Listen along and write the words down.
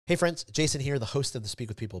Hey friends, Jason here, the host of the Speak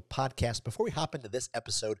with People podcast. Before we hop into this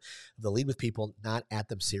episode of the Lead with People, Not at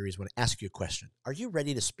Them series, I want to ask you a question. Are you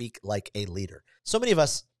ready to speak like a leader? So many of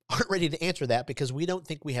us aren't ready to answer that because we don't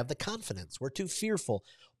think we have the confidence. We're too fearful,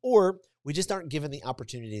 or we just aren't given the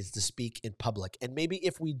opportunities to speak in public. And maybe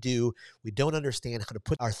if we do, we don't understand how to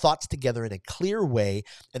put our thoughts together in a clear way,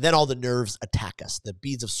 and then all the nerves attack us, the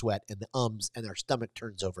beads of sweat and the ums, and our stomach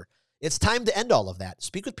turns over. It's time to end all of that.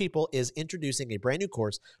 Speak with People is introducing a brand new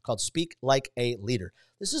course called Speak Like a Leader.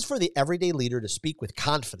 This is for the everyday leader to speak with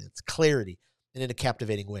confidence, clarity, and in a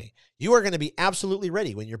captivating way. You are going to be absolutely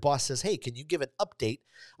ready when your boss says, hey, can you give an update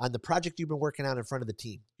on the project you've been working on in front of the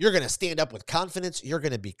team? You're going to stand up with confidence. You're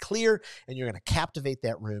going to be clear, and you're going to captivate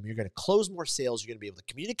that room. You're going to close more sales. You're going to be able to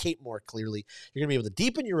communicate more clearly. You're going to be able to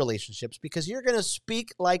deepen your relationships because you're going to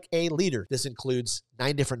speak like a leader. This includes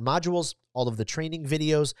 9 different modules, all of the training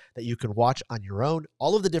videos that you can watch on your own,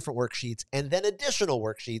 all of the different worksheets, and then additional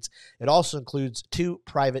worksheets. It also includes 2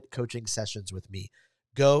 private coaching sessions with me.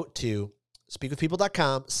 Go to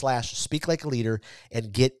speakwithpeople.com/speaklikealeader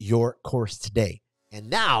and get your course today. And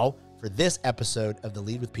now for this episode of the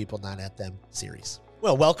Lead with People, Not at Them series.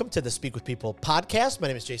 Well, welcome to the Speak with People podcast. My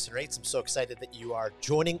name is Jason Rates. I'm so excited that you are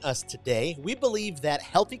joining us today. We believe that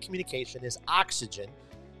healthy communication is oxygen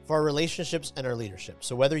for our relationships and our leadership.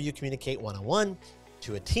 So whether you communicate one-on-one,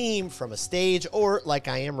 to a team, from a stage, or like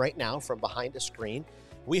I am right now, from behind a screen,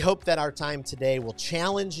 we hope that our time today will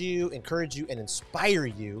challenge you, encourage you, and inspire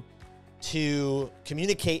you to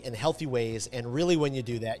communicate in healthy ways. And really, when you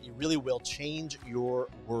do that, you really will change your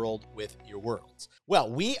world with your words.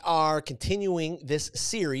 Well, we are continuing this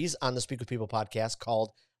series on the Speak with People podcast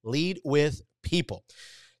called Lead with People.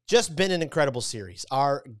 Just been an incredible series.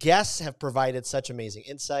 Our guests have provided such amazing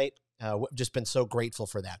insight. Just been so grateful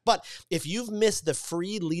for that. But if you've missed the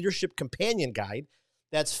free leadership companion guide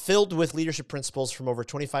that's filled with leadership principles from over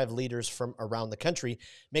 25 leaders from around the country,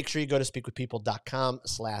 make sure you go to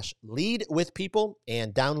speakwithpeople.com/leadwithpeople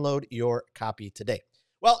and download your copy today.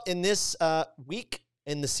 Well, in this week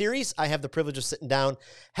in the series, I have the privilege of sitting down,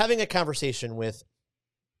 having a conversation with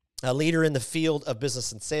a leader in the field of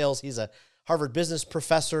business and sales. He's a Harvard Business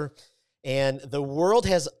Professor, and the world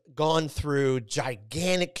has gone through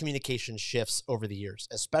gigantic communication shifts over the years,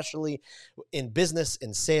 especially in business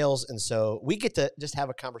and sales. And so we get to just have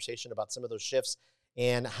a conversation about some of those shifts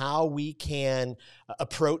and how we can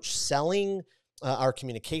approach selling our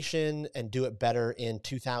communication and do it better in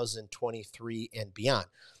 2023 and beyond.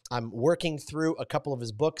 I'm working through a couple of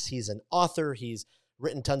his books. He's an author. He's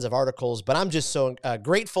written tons of articles, but I'm just so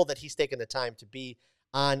grateful that he's taken the time to be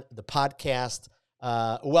on the podcast.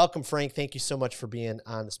 Welcome, Frank. Thank you so much for being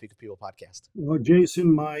on the Speak with People podcast. Well,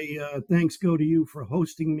 Jason, my thanks go to you for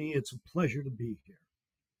hosting me. It's a pleasure to be here.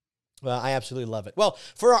 Well, I absolutely love it. Well,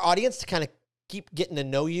 for our audience to kind of keep getting to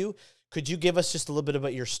know you, could you give us just a little bit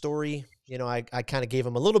about your story? You know, I kind of gave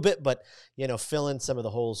them a little bit, but, you know, fill in some of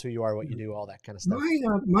the holes, who you are, what you do, all that kind of stuff.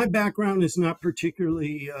 My background is not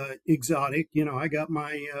particularly exotic. You know, I got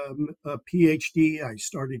my PhD. I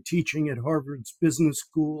started teaching at Harvard's Business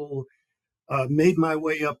School. Made my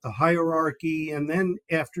way up the hierarchy. And then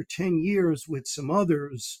after 10 years with some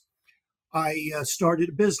others, I started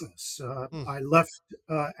a business. I left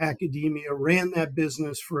academia, ran that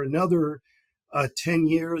business for another 10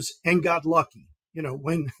 years and got lucky. You know,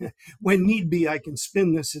 when need be, I can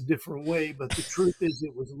spin this a different way. But the truth is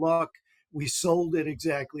it was luck. We sold at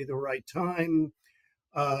exactly the right time.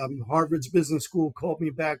 Harvard's Business School called me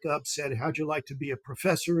back up, said, how'd you like to be a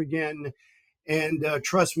professor again? And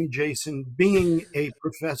trust me, Jason, being a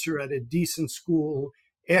professor at a decent school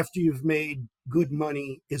after you've made good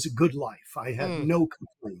money is a good life. I have no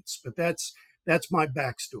complaints, but that's my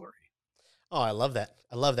backstory. Oh, I love that.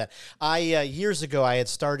 I love that. Years ago, I had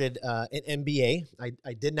started an MBA.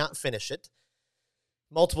 I did not finish it.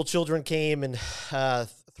 Multiple children came, and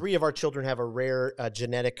 3 of our children have a rare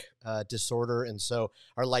genetic disorder. And so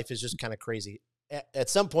our life is just kind of crazy. At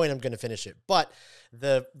some point, I'm going to finish it. But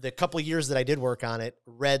the couple of years that I did work on it,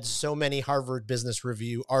 read so many Harvard Business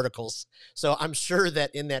Review articles. So I'm sure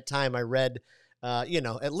that in that time I read,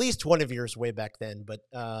 at least one of yours way back then. But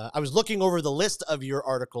I was looking over the list of your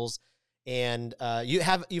articles, and you've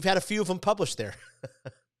had a few of them published there.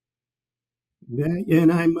 Yeah,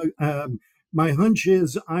 and my hunch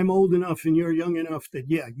is I'm old enough and you're young enough that,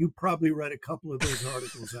 you probably read a couple of those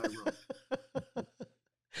articles I wrote.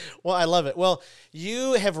 Well, I love it. Well,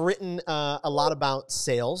 you have written a lot about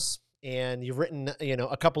sales, and you've written,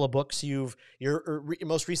 a couple of books. Your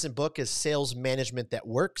most recent book is Sales Management That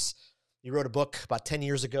Works. You wrote a book about 10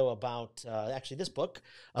 years ago about, this book,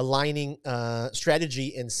 aligning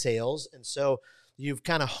strategy in sales. And so you've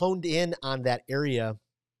kind of honed in on that area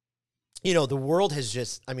the world has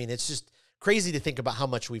just, I mean, it's just crazy to think about how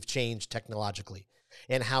much we've changed technologically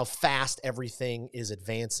and how fast everything is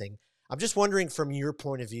advancing. I'm just wondering from your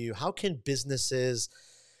point of view, how can businesses,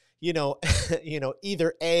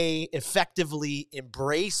 either A, effectively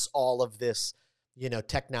embrace all of this,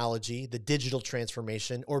 technology, the digital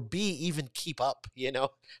transformation, or B, even keep up,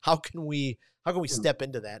 how can we Yeah. step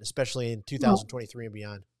into that, especially in Well, 2023 and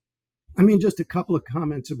beyond? I mean, just a couple of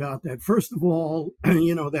comments about that. First of all,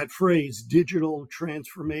 that phrase, digital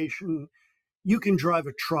transformation, you can drive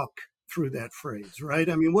a truck through that phrase, right?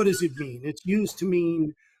 I mean, what does it mean? It's used to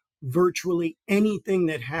mean virtually anything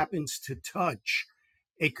that happens to touch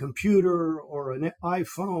a computer or an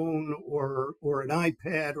iPhone or an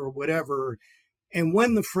iPad or whatever. And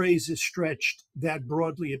when the phrase is stretched that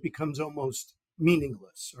broadly, it becomes almost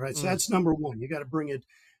meaningless. All right. So Mm, that's number one. You got to bring it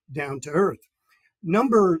down to earth.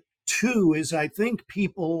 Number two is I think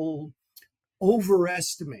people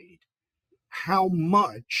overestimate how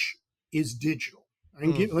much is digital.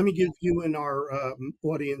 mm, Let me give you and our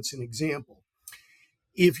audience an example.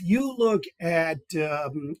 If you look at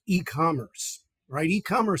e-commerce, right?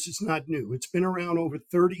 E-commerce is not new. It's been around over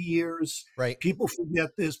 30 years. right. People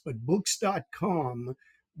forget this, but books.com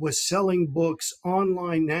was selling books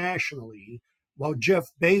online nationally while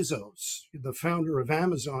Jeff Bezos, the founder of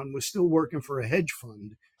Amazon, was still working for a hedge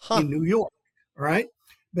fund Huh. in New York. All right.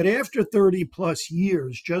 But after 30 plus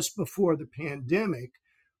years, just before the pandemic,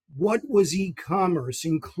 what was e commerce,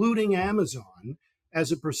 including Amazon,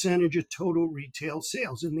 as a percentage of total retail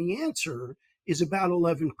sales? And the answer is about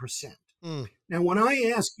 11%. Mm, Now, when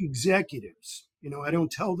I ask executives, I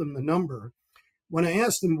don't tell them the number. When I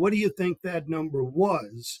ask them, what do you think that number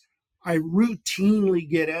was? I routinely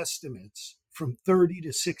get estimates from 30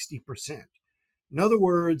 to 60%. In other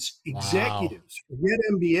words, wow. executives, forget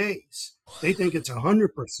MBAs, they think it's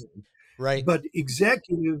 100%. Right. But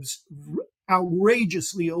executives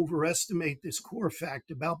outrageously overestimate this core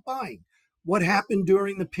fact about buying. What happened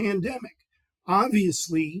during the pandemic?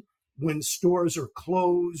 Obviously, when stores are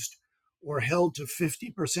closed or held to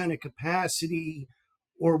 50% of capacity,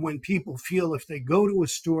 or when people feel if they go to a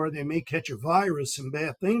store, they may catch a virus and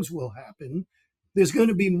bad things will happen, there's going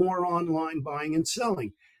to be more online buying and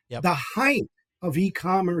selling. Yep. The height of e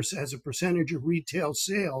commerce as a percentage of retail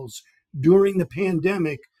sales during the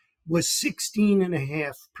pandemic was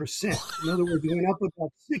 16.5%. In other words, it went up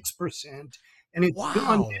about 6%, and it's gone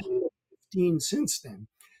down Wow. to 15 since then.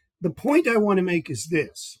 The point I want to make is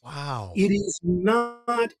this: Wow. it is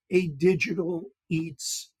not a digital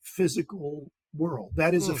eats physical world.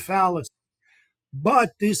 That is a Mm, fallacy.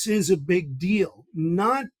 But this is a big deal,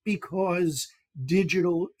 not because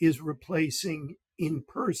digital is replacing in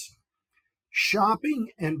person.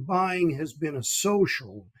 Shopping and buying has been a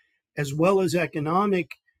social as well as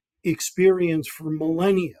economic experience for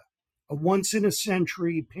millennia. A once in a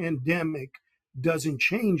century pandemic doesn't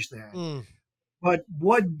change that. mm, But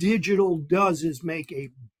what digital does is make a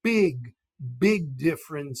big, big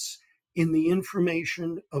difference in the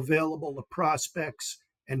information available to prospects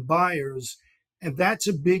and buyers. And that's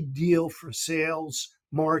a big deal for sales,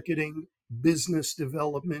 marketing, business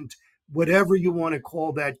development, whatever you want to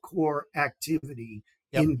call that core activity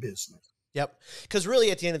yep. in business. Yep. Because really,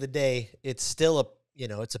 at the end of the day, it's still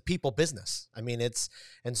it's a people business. I mean,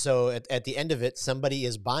 and so at the end of it, somebody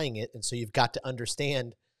is buying it. And so you've got to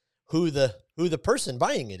understand who the person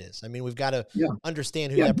buying it is. I mean, we've got to Yeah.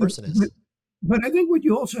 understand who Yeah. that person is. But I think what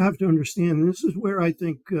you also have to understand, and this is where I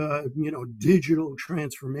think digital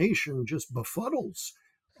transformation just befuddles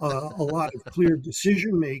a lot of clear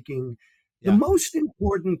decision making. The Yeah. most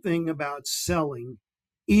important thing about selling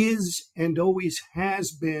is and always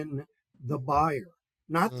has been the buyer,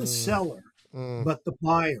 not the Mm, seller, mm, but the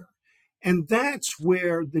buyer. And that's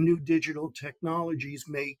where the new digital technologies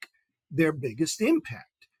make their biggest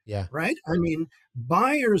impact, yeah. right? I mean,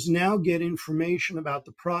 buyers now get information about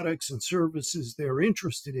the products and services they're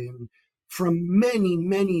interested in from many,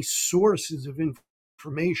 many sources of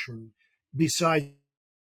information besides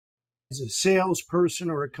a salesperson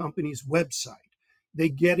or a company's website. They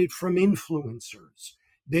get it from influencers.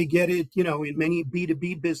 They get it, in many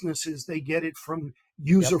B2B businesses, they get it from Yep.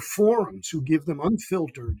 user forums who give them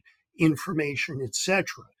unfiltered information,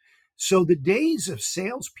 etc. So the days of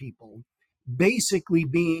salespeople basically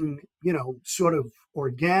being, sort of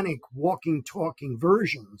organic, walking, talking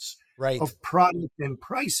versions Right. of product and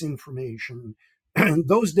price information,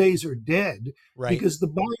 those days are dead Right. because the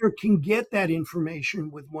buyer can get that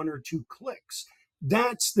information with one or two clicks.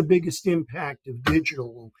 That's the biggest impact of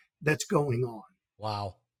digital that's going on.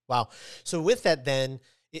 Wow. Wow. So with that, then,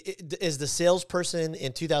 is the salesperson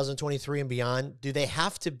in 2023 and beyond, do they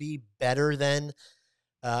have to be better than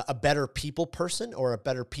a better people person or a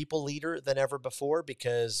better people leader than ever before?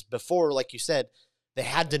 Because before, like you said,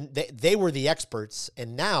 they were the experts,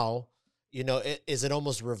 and now, is it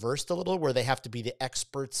almost reversed a little where they have to be the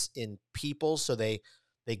experts in people, so they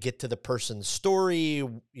get to the person's story,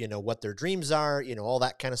 what their dreams are, all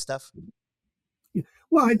that kind of stuff. Yeah.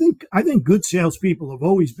 Well, I think good salespeople have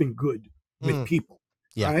always been good with Mm, people,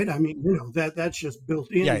 yeah. right? I mean, that's just built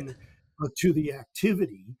Yeah. Right. in to the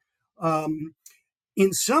activity. Um,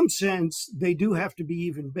 in some sense, they do have to be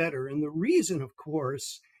even better, and the reason, of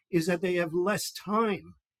course, is that they have less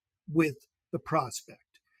time with the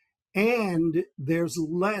prospect. And there's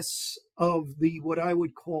less of the what I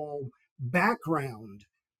would call background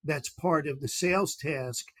that's part of the sales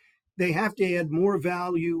task. They have to add more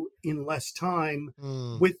value in less time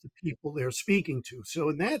Mm, with the people they're speaking to. So,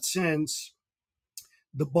 in that sense,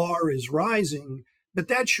 the bar is rising, but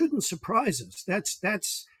that shouldn't surprise us.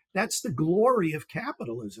 That's the glory of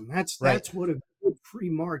capitalism. That's right. that's what a good free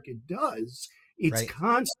market does. It's Right.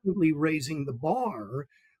 constantly raising the bar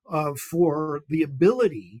for the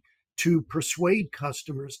ability to persuade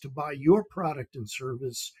customers to buy your product and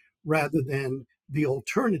service rather than the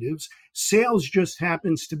alternatives. Sales just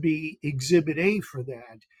happens to be exhibit A for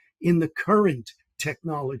that in the current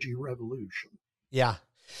technology revolution. Yeah.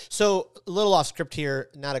 So a little off script here,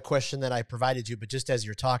 not a question that I provided you, but just as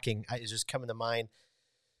you're talking, it's just coming to mind.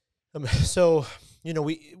 So,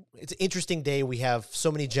 it's an interesting day. We have so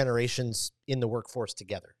many generations in the workforce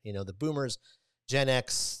together, the boomers, Gen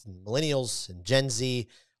X, and millennials, and Gen Z,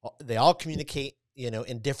 they all communicate,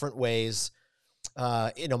 in different ways.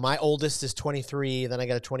 My oldest is 23. Then I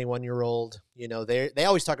got a 21-year-old, they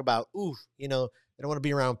always talk about, they don't want to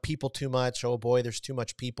be around people too much. Oh boy, there's too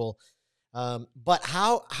much people. But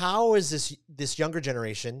how is this younger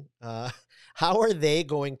generation? How are they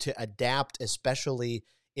going to adapt, especially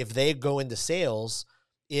if they go into sales?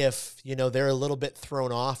 If they're a little bit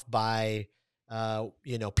thrown off by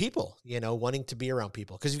people, wanting to be around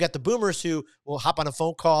people, because you've got the boomers who will hop on a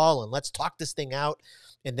phone call and let's talk this thing out,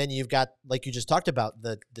 and then you've got, like you just talked about,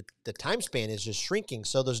 the time span is just shrinking.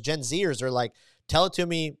 So those Gen Zers are like, tell it to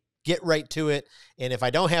me, get right to it. And if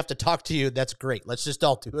I don't have to talk to you, that's great. Let's just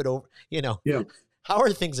all do it over, Yeah. How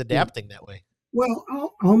are things Yeah. adapting that way? Well,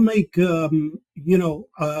 I'll make a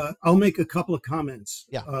couple of comments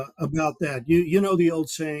Yeah. about that. You know the old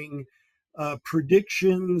saying,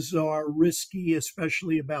 predictions are risky,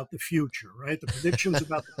 especially about the future, right? The predictions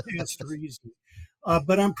about the past are easy,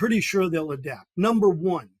 but I'm pretty sure they'll adapt. Number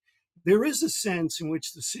one, there is a sense in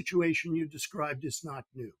which the situation you described is not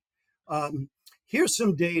new. Um, Here's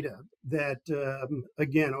some data that,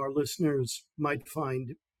 again, our listeners might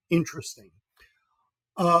find interesting.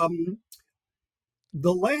 Um,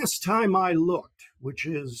 the last time I looked, which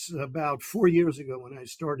is about 4 years ago when I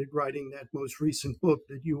started writing that most recent book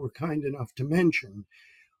that you were kind enough to mention,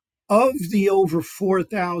 of the over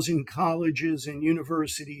 4,000 colleges and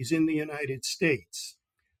universities in the United States,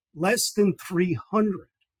 less than 300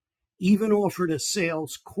 even offered a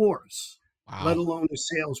sales course, let Wow. alone a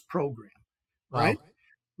sales program, right?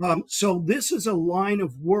 Wow. So this is a line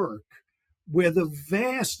of work where the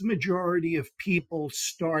vast majority of people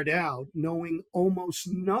start out knowing almost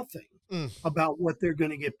nothing Mm, about what they're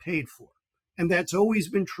going to get paid for. And that's always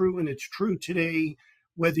been true, and it's true today,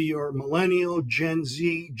 whether you're millennial, Gen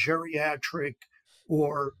Z, geriatric,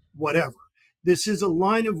 or whatever. This is a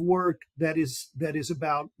line of work that is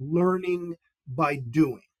about learning by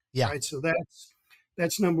doing, yeah. right? So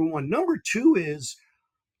that's number one. Number two is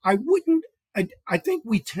I wouldn't. I think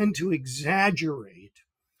we tend to exaggerate.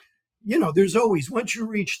 There's always, once you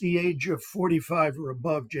reach the age of 45 or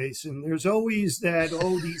above, Jason, there's always that,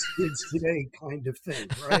 oh, these kids today kind of thing,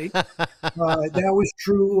 right? That was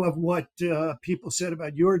true of what people said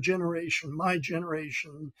about your generation, my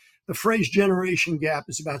generation. The phrase generation gap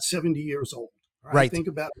is about 70 years old, right? Right. Think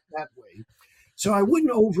about it that way. So I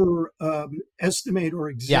wouldn't over estimate or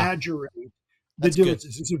Yeah. exaggerate the That's good.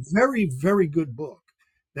 differences. It's a very, very good book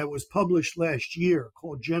that was published last year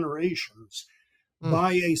called Generations Mm,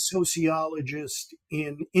 by a sociologist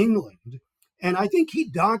in England. And I think he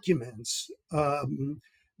documents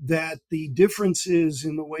that the differences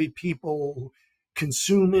in the way people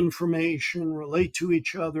consume information, relate to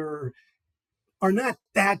each other, are not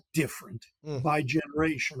that different mm, by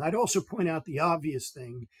generation. I'd also point out the obvious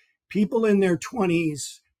thing: people in their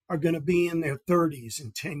 20s are going to be in their 30s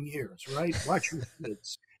in 10 years, right? Watch your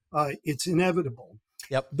kids. It's inevitable.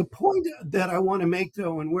 yep. The point that I want to make,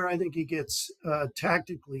 though, and where I think it gets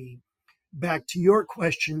tactically back to your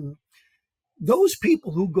question, those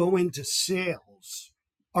people who go into sales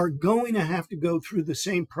are going to have to go through the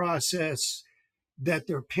same process that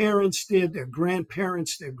their parents did, their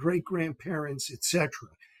grandparents, their great grandparents, etc.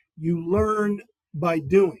 You learn by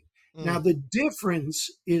doing. Now, Mm, the difference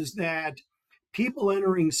is that people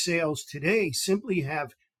entering sales today simply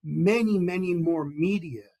have many, many more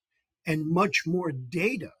media and much more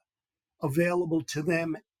data available to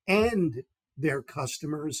them and their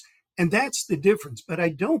customers. And that's the difference. But I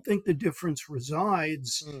don't think the difference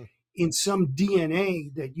resides mm, in some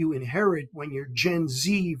DNA that you inherit when you're Gen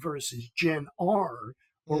Z versus Gen R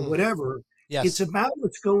or mm. whatever. It's Yes. about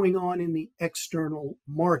what's going on in the external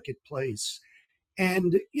marketplace.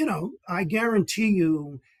 And, I guarantee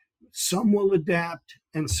you some will adapt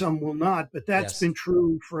and some will not, but that's Yes. been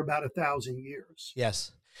true for about 1,000 years.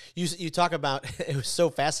 Yes. You talk about it was so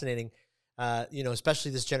fascinating.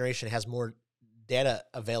 Especially this generation has more data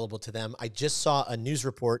available to them. I just saw a news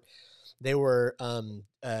report. They were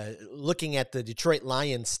looking at the Detroit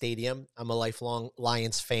Lions stadium. I'm a lifelong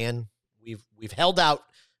Lions fan. We've held out.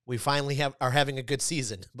 We finally are having a good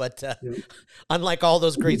season, but Yeah. unlike all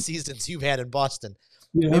those great seasons you've had in Boston,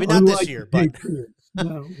 Yeah, maybe not this unlike the year, but Patriots.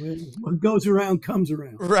 No, what goes around comes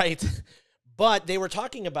around. right. But they were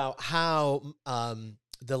talking about how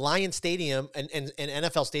the Lion Stadium and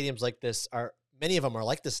NFL stadiums like this are many of them are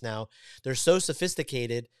like this now. They're so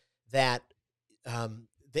sophisticated that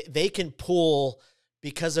they can pull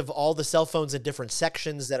because of all the cell phones in different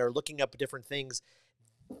sections that are looking up different things.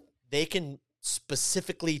 They can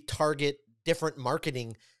specifically target different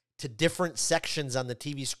marketing to different sections on the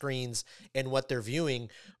TV screens and what they're viewing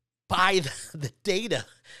by the data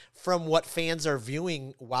from what fans are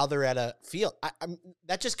viewing while they're at a field.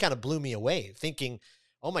 That just kind of blew me away thinking,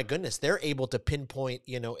 oh my goodness, they're able to pinpoint,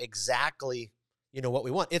 exactly, what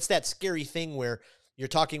we want. It's that scary thing where you're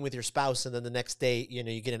talking with your spouse and then the next day,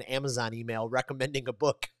 you get an Amazon email recommending a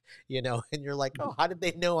book, and you're like, oh, how did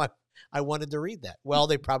they know I wanted to read that? Well,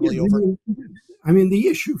 they Yeah, probably over. the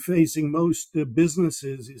issue facing most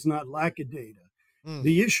businesses is not lack of data. Mm,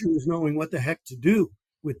 The issue is knowing what the heck to do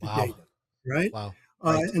with the wow. data, right? Wow.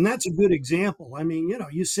 Right. And that's a good example.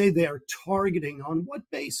 You say they're targeting on what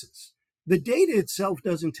basis? The data itself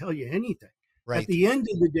doesn't tell you anything. At Right. the end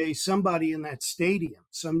of the day, somebody in that stadium,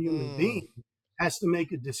 some human Mm, being, has to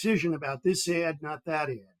make a decision about this ad, not that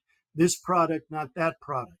ad, this product, not that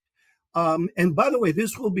product. And by the way,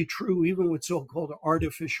 this will be true even with so called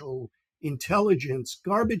artificial intelligence,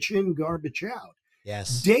 garbage in, garbage out.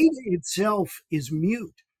 yes. Data itself is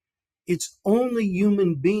mute. It's only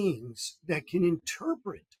human beings that can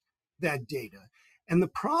interpret that data. And the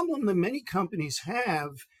problem that many companies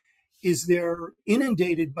have is they're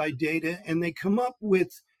inundated by data and they come up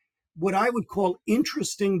with what I would call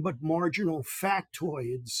interesting but marginal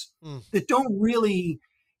factoids Mm, that don't really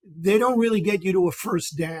get you to a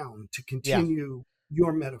first down to yeah. continue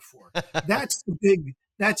your metaphor. That's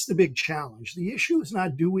the big challenge. The issue is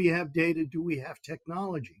not do we have data, do we have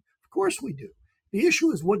technology? Of course we do. The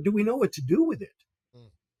issue is what do we know what to do with it? Mm.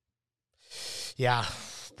 Yeah,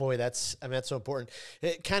 boy, that's so important.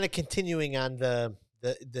 Kind of continuing on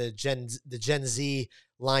the Gen Z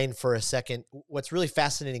line for a second. What's really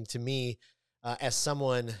fascinating to me, as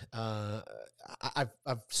someone, I've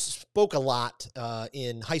spoke a lot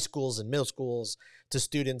in high schools and middle schools to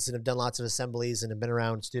students and have done lots of assemblies and have been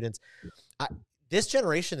around students. I, this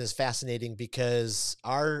generation is fascinating because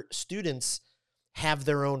our students have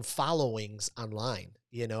their own followings online.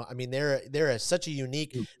 They're such a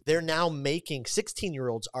unique. They're now making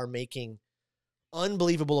 16-year-olds are making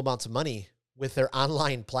unbelievable amounts of money with their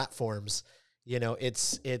online platforms.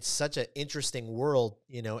 It's such an interesting world.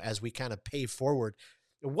 As we kind of pay forward.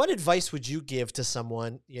 What advice would you give to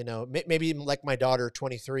someone? Maybe like my daughter,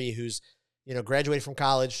 23, who's graduated from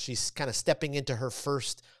college. She's kind of stepping into her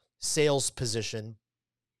first sales position.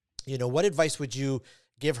 What advice would you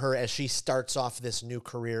give her as she starts off this new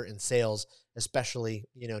career in sales, especially,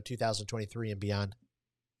 2023 and beyond?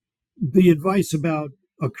 The advice about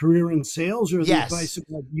a career in sales or the Yes. advice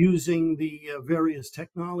about using the various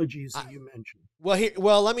technologies I, that you mentioned?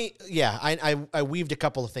 let me, yeah, I weaved a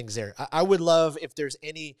couple of things there. I would love if there's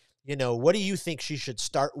any, what do you think she should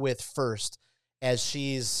start with first as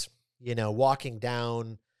she's, walking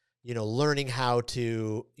down, learning how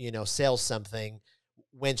to, sell something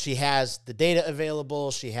when she has the data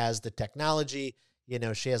available, she has the technology,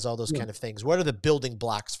 she has all those Yeah. kind of things. What are the building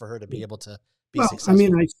blocks for her to be able to be Well, successful?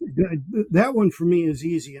 that one for me is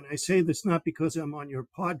easy, and I say this not because I'm on your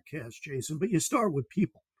podcast, Jason, but you start with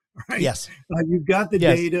people, right? Yes. You've got the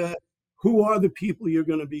Yes. data. Who are the people you're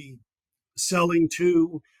going to be selling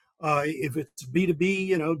to? If it's B2B,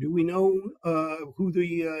 do we know who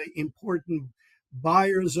the important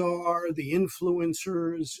buyers are, the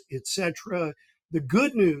influencers, etc.? The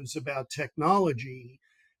good news about technology,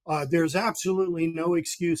 there's absolutely no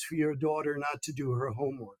excuse for your daughter not to do her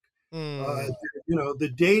homework. Uh, Mm, the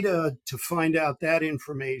data to find out that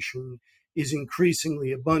information is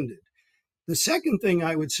increasingly abundant. The second thing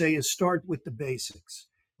I would say is start with the basics.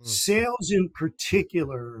 mm, Sales, in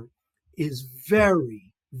particular, is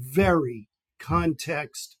very, very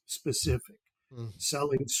context specific. mm.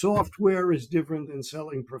 Selling software is different than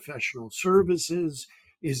selling professional services,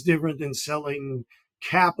 is different than selling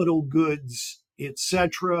capital goods,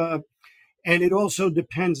 etc. And it also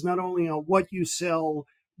depends not only on what you sell,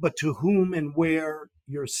 but to whom and where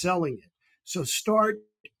you're selling it. So start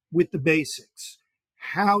with the basics.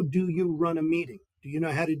 How do you run a meeting? Do you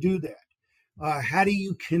know how to do that? How do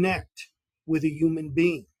you connect with a human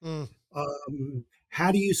being? Mm.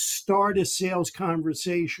 How do you start a sales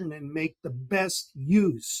conversation and make the best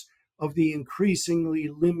use of the increasingly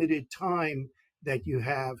limited time that you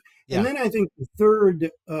have? And Yeah. then I think the third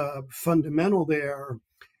fundamental there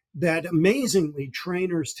that amazingly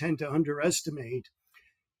trainers tend to underestimate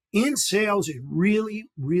in sales, it really,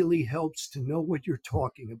 really helps to know what you're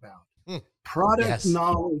talking about. Mm. Product Yes.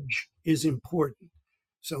 knowledge is important.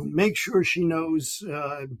 So make sure she knows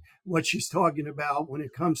what she's talking about when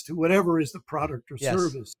it comes to whatever is the product or Yes.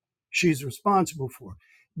 service she's responsible for.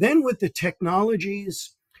 Then with the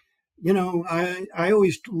technologies, I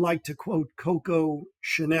always like to quote Coco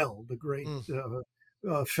Chanel, the great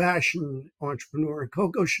Mm. fashion entrepreneur.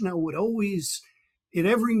 Coco Chanel would always, in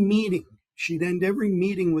every meeting, she'd end every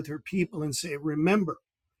meeting with her people and say, remember,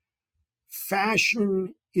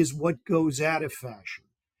 fashion is what goes out of fashion.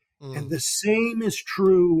 Mm. And the same is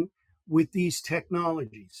true with these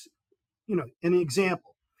technologies. An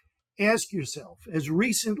example, ask yourself, as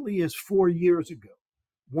recently as 4 years ago,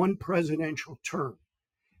 one presidential term,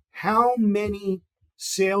 how many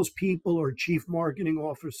salespeople or chief marketing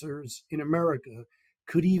officers in America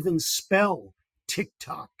could even spell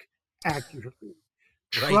TikTok accurately?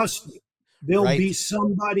 Right. Trust me, there'll be Right.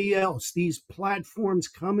 somebody else. These platforms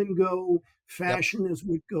come and go. Yep. Fashion is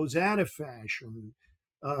what goes out of fashion.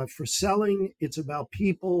 For selling, it's about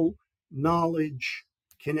people, knowledge,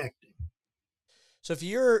 connecting. So if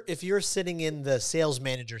you're sitting in the sales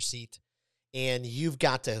manager seat and you've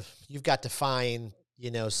got to find,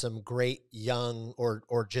 some great young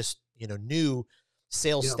or just, new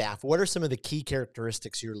sales Yeah. staff, what are some of the key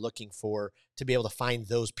characteristics you're looking for to be able to find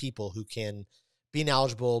those people who can be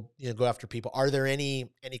knowledgeable, go after people? Are there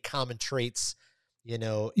any common traits,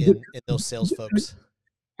 The, in those sales folks?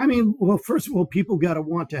 I mean, well, first of all, people got to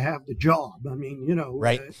want to have the job. I mean,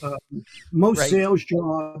 Right. most Right. sales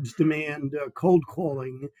jobs demand cold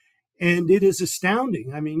calling, and it is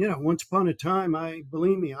astounding. I mean, once upon a time,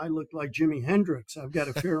 believe me, I looked like Jimi Hendrix. I've got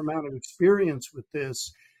a fair amount of experience with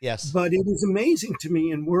this, Yes. but it is amazing to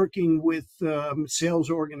me in working with sales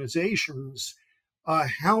organizations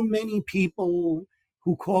how many people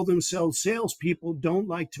who call themselves salespeople don't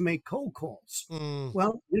like to make cold calls. Mm.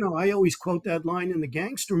 Well, I always quote that line in the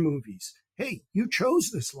gangster movies. Hey, you chose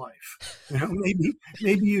this life.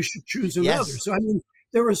 Maybe you should choose another. Yes. So I mean,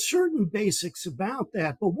 there are certain basics about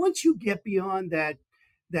that, but once you get beyond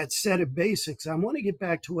that set of basics, I want to get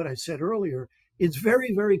back to what I said earlier. It's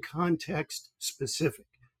very, very context specific.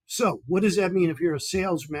 So, what does that mean if you're a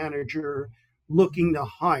sales manager looking to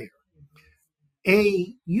hire?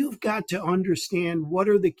 You've got to understand what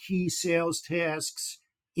are the key sales tasks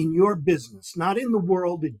in your business, not in the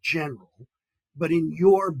world in general, but in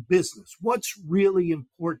your business. What's really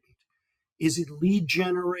important? Is it lead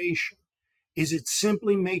generation? Is it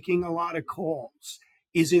simply making a lot of calls?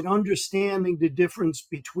 Is it understanding the difference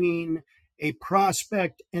between a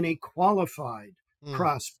prospect and a qualified Mm.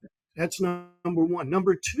 prospect? That's number one.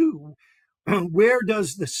 Number two, where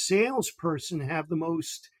does the salesperson have the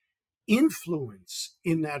most influence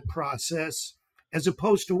in that process as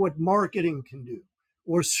opposed to what marketing can do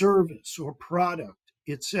or service or product,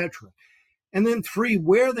 etc. And then three,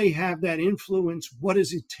 where they have that influence, what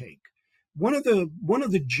does it take? One of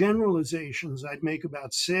the generalizations I'd make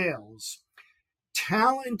about sales,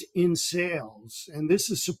 talent in sales, and this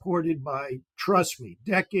is supported by, trust me,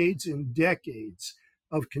 decades and decades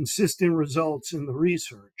of consistent results in the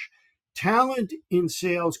research. Talent in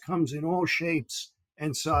sales comes in all shapes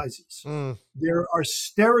and sizes. Mm. There are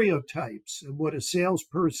stereotypes of what a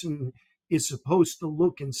salesperson is supposed to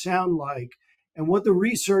look and sound like. And what the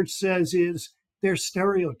research says is they're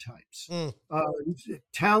stereotypes. Mm. Uh,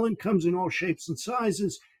 Talent comes in all shapes and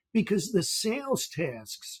sizes because the sales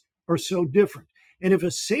tasks are so different. And if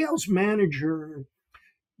a sales manager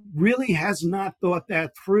really has not thought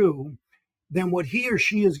that through, then what he or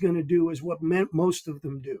she is going to do is what most of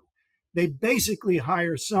them do. They basically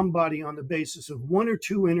hire somebody on the basis of one or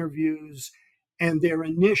two interviews and their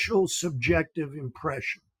initial subjective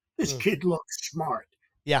impression. This Mm. kid looks smart.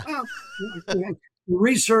 Yeah. Well, the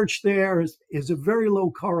research there is a very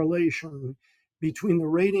low correlation between the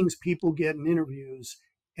ratings people get in interviews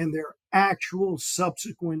and their actual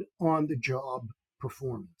subsequent on the job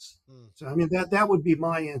performance. Mm. So, I mean, that would be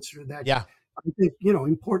my answer to that. Yeah. I think,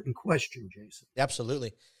 important question, Jason.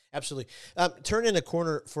 Absolutely. Absolutely. Turn in a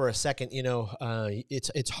corner for a second.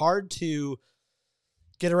 It's hard to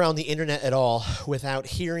get around the internet at all without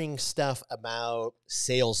hearing stuff about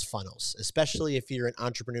sales funnels, especially if you're an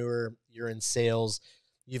entrepreneur, you're in sales.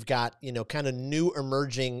 You've got, kind of new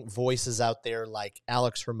emerging voices out there like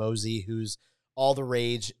Alex Hormozy, who's all the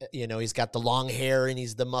rage. He's got the long hair and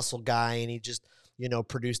he's the muscle guy and he just,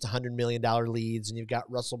 produced $100 million leads. And you've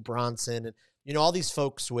got Russell Bronson and, all these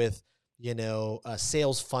folks with,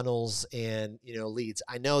 sales funnels and, leads.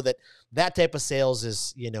 I know that type of sales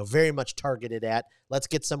is, very much targeted at let's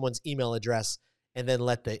get someone's email address and then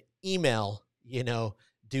let the email,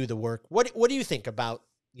 do the work. What do you think about,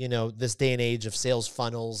 this day and age of sales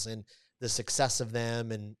funnels and the success of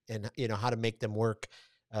them and how to make them work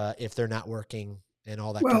if they're not working and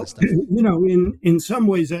all that kind Well, of stuff? in some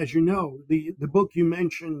ways, as you know, the book you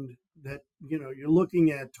mentioned that you're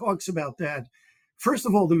looking at talks about that. First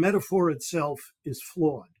of all, the metaphor itself is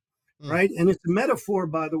flawed, Mm, right? And it's a metaphor,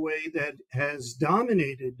 by the way, that has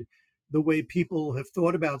dominated the way people have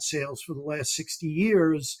thought about sales for the last 60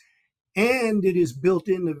 years. And it is built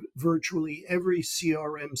into virtually every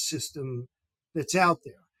CRM system that's out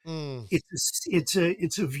there. mm,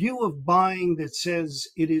 It's a view of buying that says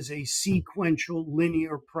it is a sequential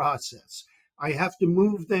linear process. I have to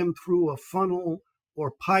move them through a funnel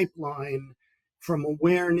or pipeline from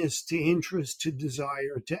awareness to interest to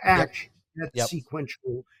desire to yep, action. That yep,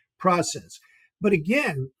 sequential process. But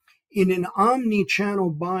again, in an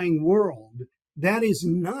omni-channel buying world, that is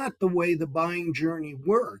not the way the buying journey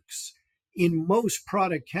works in most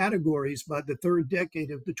product categories by the third decade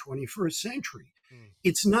of the 21st century. mm,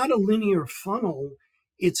 It's not a linear funnel,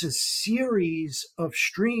 it's a series of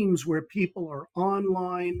streams where people are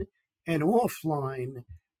online and offline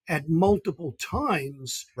at multiple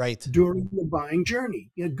times right. during the buying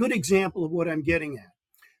journey. A good example of what I'm getting at.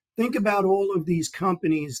 Think about all of these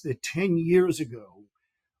companies that 10 years ago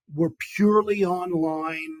were purely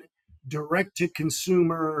online, direct to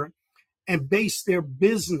consumer, and base their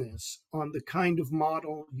business on the kind of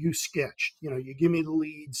model you sketched. You give me the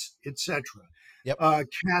leads, etc. Yep,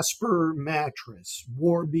 Casper Mattress,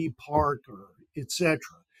 Warby Parker, etc.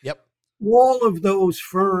 yep, All of those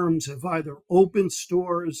firms have either opened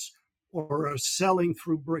stores or are selling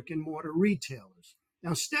through brick and mortar retailers.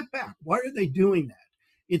 Now, step back. Why are they doing that?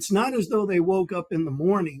 It's not as though they woke up in the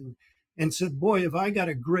morning and said, "Boy, have I got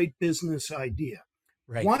a great business idea.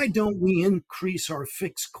 right. Why don't we increase our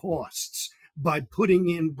fixed costs by putting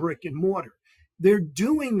in brick and mortar?" They're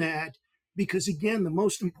doing that because, again, the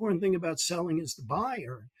most important thing about selling is the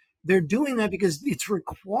buyer. They're doing that because it's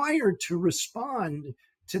required to respond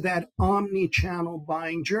to that omni-channel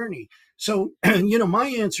buying journey. So, my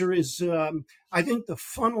answer is I think the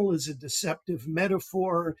funnel is a deceptive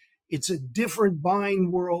metaphor. It's a different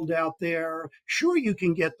buying world out there. Sure, you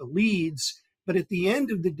can get the leads, but at the end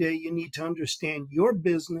of the day, you need to understand your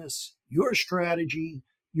business, your strategy,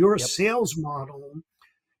 your Yep, sales model.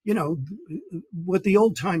 You know, what the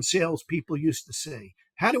old time salespeople used to say: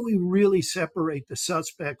 how do we really separate the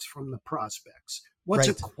suspects from the prospects? What's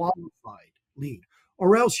a right. qualified lead?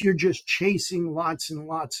 Or else you're just chasing lots and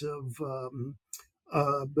lots of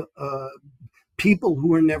uh, uh, people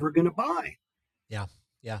who are never going to buy. Yeah.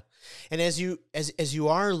 Yeah. And as you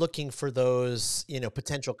are looking for those,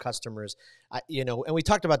 potential customers, and we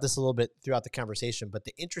talked about this a little bit throughout the conversation, but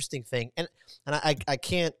the interesting thing, and I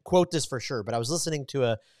can't quote this for sure, but I was listening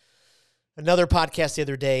to another podcast the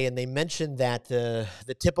other day and they mentioned that the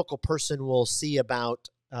typical person will see about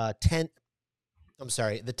 10 I'm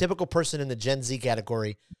sorry, the typical person in the Gen Z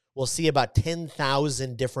category will see about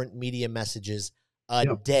 10,000 different media messages a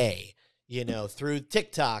Yeah. day, through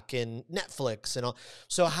TikTok and Netflix and all.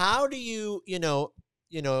 So how do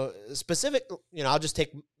specific, I'll just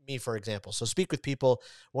take me for example. So speak with people.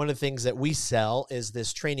 One of the things that we sell is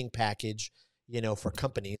this training package, for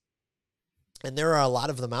companies. And there are a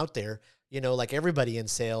lot of them out there, like everybody in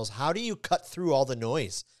sales. How do you cut through all the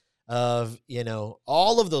noise of,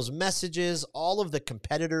 all of those messages, all of the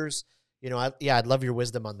competitors? I'd love your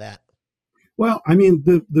wisdom on that. Well, I mean,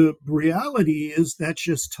 the reality is that's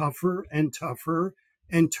just tougher and tougher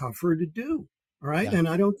and tougher to do. All right. Yeah. And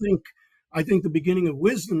I think the beginning of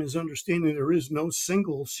wisdom is understanding there is no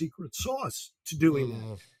single secret sauce to doing that.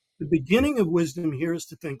 Mm, The beginning of wisdom here is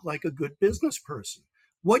to think like a good business person.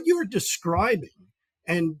 What you're describing,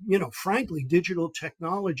 and frankly, digital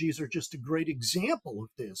technologies are just a great example of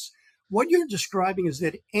this. What you're describing is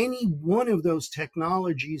that any one of those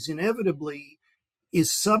technologies inevitably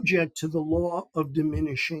is subject to the law of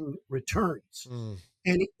diminishing returns. Mm,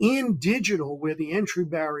 And in digital, where the entry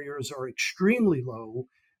barriers are extremely low,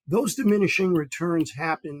 those diminishing returns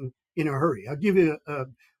happen in a hurry. I'll give you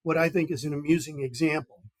what I think is an amusing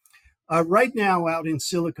example. Right now, out in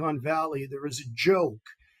Silicon Valley, there is a joke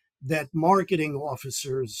that marketing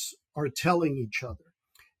officers are telling each other.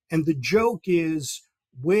 And the joke is,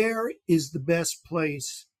 where is the best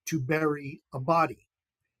place to bury a body?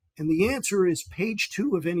 And the answer is page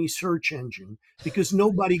 2 of any search engine, because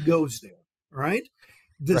nobody goes there, right?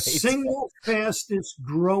 The right. single fastest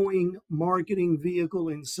growing marketing vehicle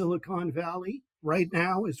in Silicon Valley right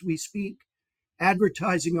now, as we speak,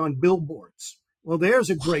 advertising on billboards. Well, there's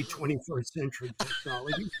a great 21st century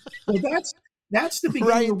technology. Well, that's the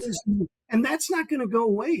beginning of Right. wisdom, and that's not going to go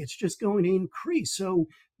away. It's just going to increase. So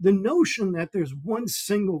the notion that there's one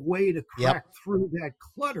single way to crack Yep. through that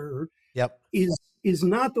clutter Yep. is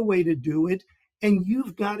not the way to do it, and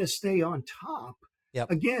you've got to stay on top. Yep.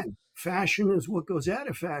 Again, fashion is what goes out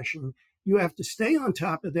of fashion. You have to stay on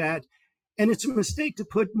top of that, and it's a mistake to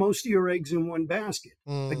put most of your eggs in one basket.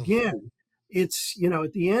 Mm, Again, it's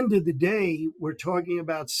at the end of the day, we're talking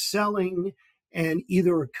about selling, and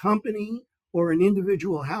either a company or an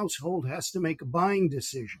individual household has to make a buying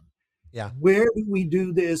decision. yeah. Where do we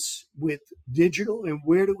do this with digital, and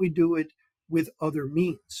where do we do it with other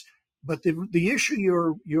means? But the issue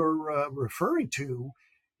you're referring to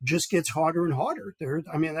just gets harder and harder.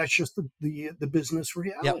 I mean, that's just the business Yep.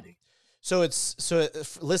 reality. So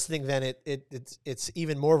listening then it's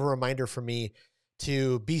even more of a reminder for me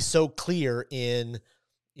to be so clear in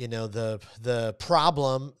the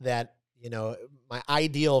problem that my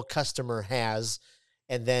ideal customer has,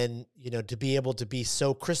 and then to be able to be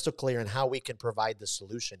so crystal clear in how we can provide the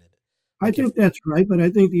solution in it. I Like if think that's right, but I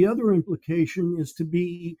think the other implication is to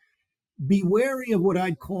be wary of what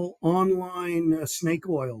I'd call online snake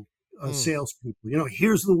oil mm, salespeople.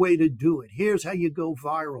 Here's the way to do it. Here's how you go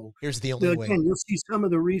viral. here's the only way. Again, you'll see some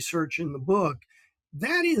of the research in the book.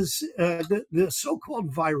 That is the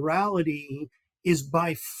so-called virality is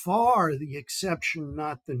by far the exception,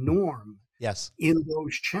 not the norm Yes. in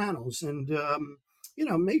those channels. And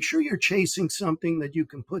make sure you're chasing something that you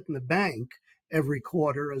can put in the bank every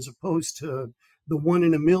quarter, as opposed to the 1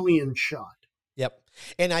 in a million shot. Yep.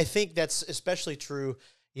 And I think that's especially true,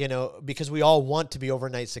 because we all want to be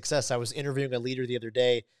overnight success. I was interviewing a leader the other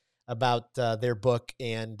day about their book,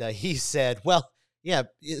 and he said, well, yeah,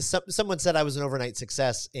 someone said I was an overnight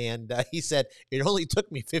success. And he said, it only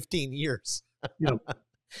took me 15 years. Yeah.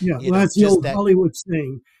 Yeah. Well, that's the Just old that. Hollywood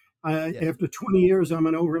saying. Yeah. After 20 years, I'm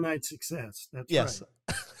an overnight success. That's Yes.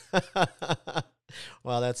 right.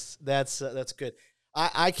 Well, that's good.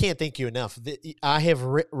 I can't thank you enough. I have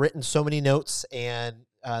written so many notes and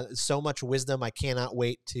so much wisdom. I cannot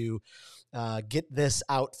wait to get this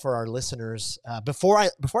out for our listeners. Before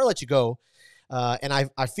I let you go, and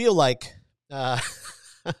I feel like I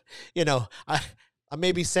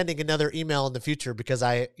may be sending another email in the future, because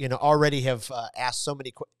I already have asked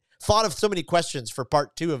thought of so many questions for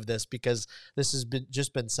part 2 of this, because this has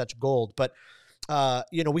been such gold. But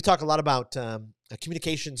we talk a lot about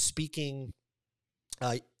communication, speaking.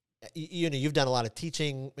 You've done a lot of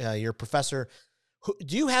teaching. You're a professor.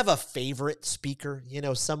 Do you have a favorite speaker?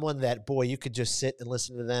 Someone that, boy, you could just sit and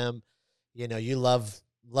listen to them. You love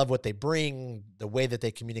what they bring, the way that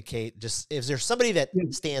they communicate. Just, is there somebody that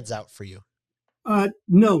stands out for you?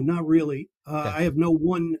 No, not really. Okay. I have no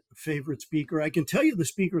one favorite speaker. I can tell you the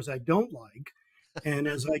speakers I don't like. And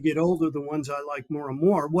as I get older, the ones I like more and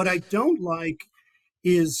more. What I don't like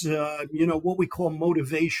is, what we call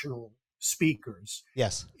motivational speakers.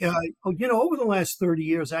 Yes. Over the last 30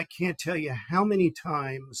 years, I can't tell you how many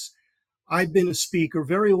times I've been a speaker,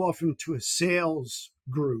 very often to a sales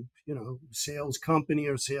group, sales company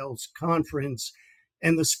or sales conference.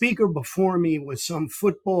 And the speaker before me was some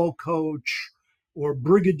football coach or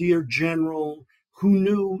brigadier general who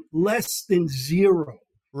knew less than zero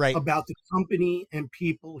Right. about the company and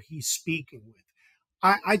people he's speaking with.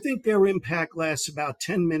 I think their impact lasts about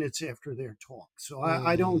 10 minutes after their talk. So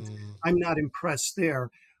I'm not impressed there.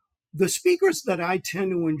 The speakers that I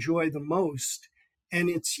tend to enjoy the most, and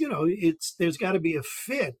there's got to be a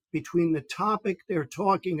fit between the topic they're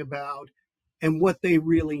talking about and what they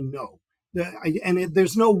really know.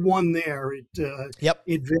 There's no one there. Yep.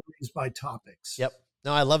 It varies by topics. Yep.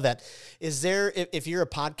 No, I love that. Is there, if you're a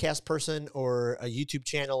podcast person or a YouTube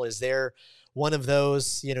channel, is there one of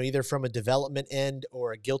those, either from a development end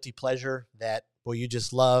or a guilty pleasure that, boy, you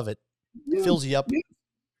just love? It Yeah, fills you up. yeah.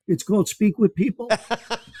 It's called Speak with People.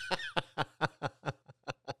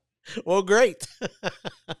 Well, great.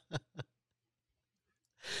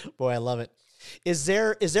 Boy, I love it. Is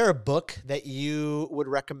there a book that you would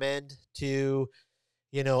recommend to,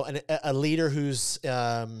 a leader who's,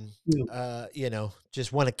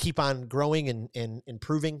 just want to keep on growing and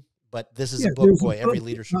improving? But this is Yeah, a book, there's a boy, every book.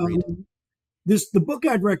 leader should read. The book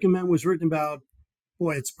I'd recommend was written about,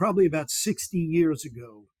 boy, it's probably about 60 years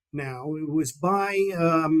ago now. It was by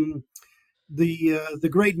the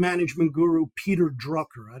great management guru Peter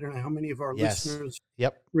Drucker. I don't know how many of our Yes. listeners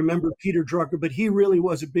Yep. remember Peter Drucker, but he really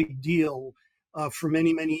was a big deal for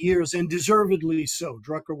many, many years, and deservedly so.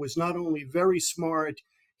 Drucker was not only very smart,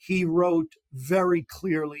 he wrote very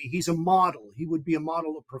clearly. He's a model. He would be a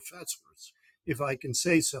model of professors, if I can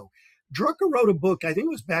say so. Drucker wrote a book, I think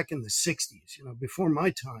it was back in the 60s, before my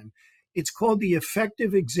time. It's called The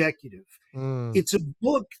Effective Executive. Mm, It's a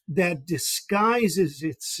book that disguises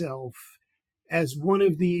itself as one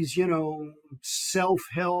of these,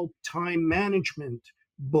 self-help time management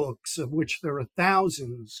books, of which there are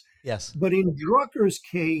thousands. yes. But in Drucker's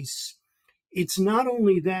case, it's not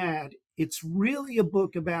only that, it's really a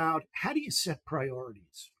book about how do you set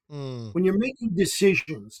priorities? Mm, When you're making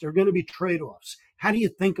decisions, there are going to be trade-offs. How do you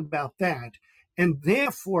think about that? And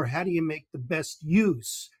therefore, how do you make the best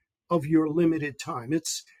use of your limited time?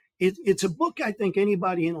 It's a book I think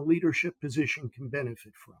anybody in a leadership position can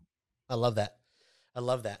benefit from. I love that. I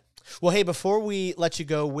love that. Well, hey, before we let you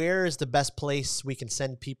go, where is the best place we can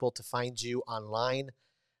send people to find you online?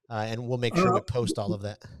 And we'll make sure we Uh, post all of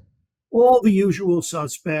that. all the usual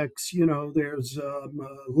suspects, there's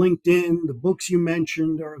LinkedIn. The books you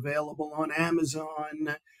mentioned are available on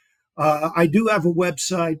Amazon. I do have a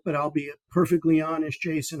website, but I'll be perfectly honest,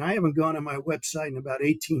 Jason, I haven't gone on my website in about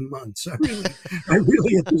 18 months. I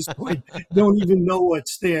really at this point don't even know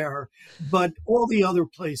what's there. But all the other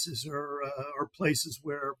places are places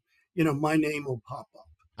where, my name will pop up.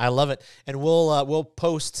 I love it. And we'll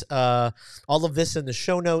post all of this in the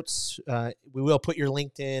show notes. We will put your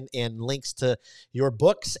LinkedIn and links to your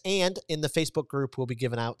books, and in the Facebook group, we'll be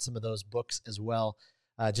giving out some of those books as well.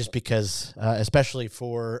 Just because, especially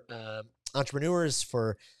for entrepreneurs,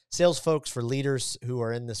 for sales folks, for leaders who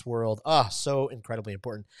are in this world, so incredibly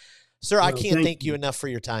important. Sir, I can't thank you enough for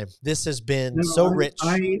your time. This has been so rich.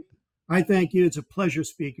 I thank you. It's a pleasure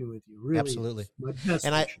speaking with you. Really, absolutely. My best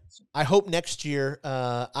and wishes. I hope next year.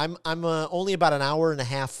 I'm only about an hour and a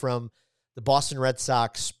half from the Boston Red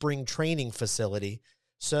Sox spring training facility,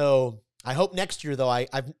 so I hope next year, though,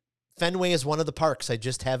 Fenway is one of the parks I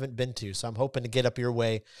just haven't been to, so I'm hoping to get up your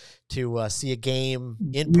way to see a game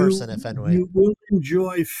in person at Fenway. You will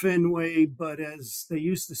enjoy Fenway, but as they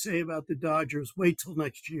used to say about the Dodgers, wait till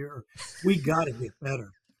next year. We got to get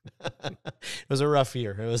better. It was a rough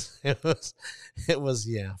year. It was,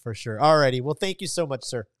 yeah, for sure. Alrighty. Well, thank you so much,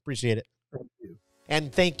 sir. Appreciate it. Thank you.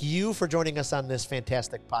 And thank you for joining us on this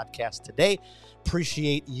fantastic podcast today.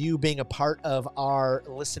 Appreciate you being a part of our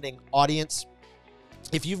listening audience.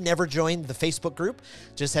 If you've never joined the Facebook group,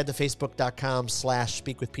 just head to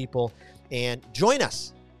facebook.com/speakwithpeople and join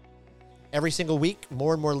us. Every single week,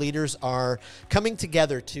 more and more leaders are coming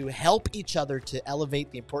together to help each other to elevate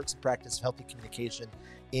the importance and practice of healthy communication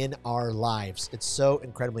in our lives. It's so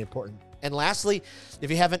incredibly important. And lastly, if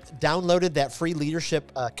you haven't downloaded that free leadership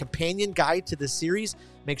companion guide to this series,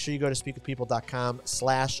 make sure you go to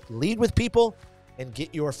speakwithpeople.com/leadwithpeople and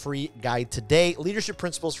get your free guide today. Leadership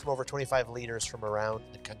principles from over 25 leaders from around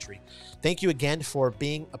the country. Thank you again for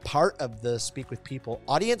being a part of the Speak with People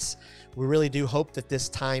audience. We really do hope that this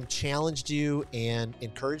time challenged you and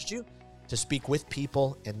encouraged you to speak with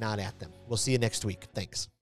people and not at them. We'll see you next week. Thanks.